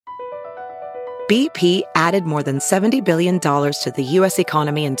BP added more than $70 billion to the U.S.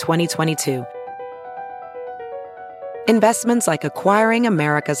 economy in 2022. Investments like acquiring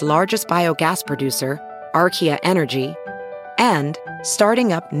America's largest biogas producer, Archaea Energy, and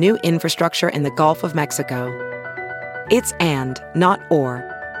starting up new infrastructure in the Gulf of Mexico. It's and, not or.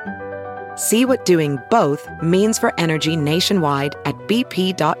 See what doing both means for energy nationwide at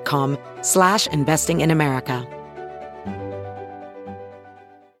bp.com/investing in America.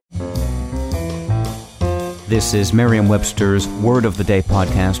 This is Merriam-Webster's Word of the Day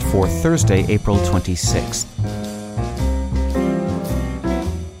podcast for Thursday, April 26th.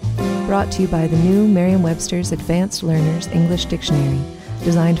 Brought to you by the new Merriam-Webster's Advanced Learners English Dictionary,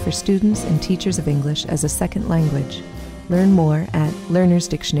 designed for students and teachers of English as a second language. Learn more at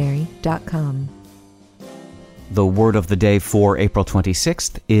learnersdictionary.com. The word of the day for April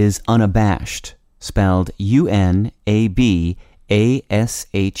 26th is unabashed, spelled U-N-A-B-A-S-H-E-D.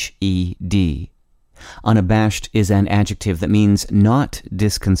 Unabashed is an adjective that means not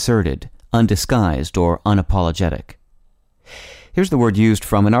disconcerted, undisguised, or unapologetic. Here's the word used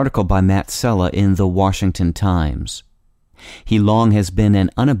from an article by Matt Cella in the Washington Times. He long has been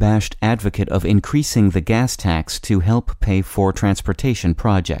an unabashed advocate of increasing the gas tax to help pay for transportation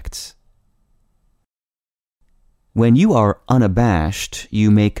projects. When you are unabashed,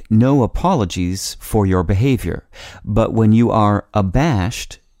 you make no apologies for your behavior. But when you are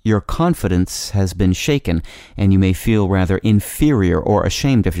abashed, your confidence has been shaken, and you may feel rather inferior or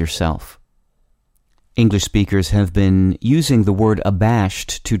ashamed of yourself. English speakers have been using the word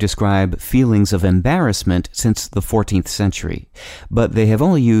abashed to describe feelings of embarrassment since the 14th century, but they have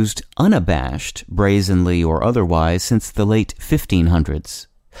only used unabashed, brazenly or otherwise, since the late 1500s.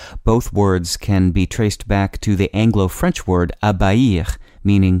 Both words can be traced back to the Anglo-French word abair,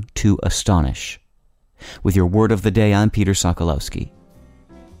 meaning to astonish. With your word of the day, I'm Peter Sokolowski.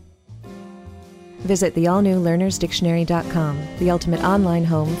 Visit the all-new learnersdictionary.com, the ultimate online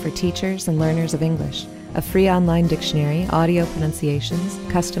home for teachers and learners of English. A free online dictionary, audio pronunciations,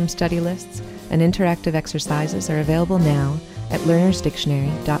 custom study lists, and interactive exercises are available now at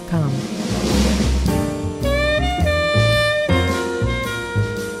learnersdictionary.com.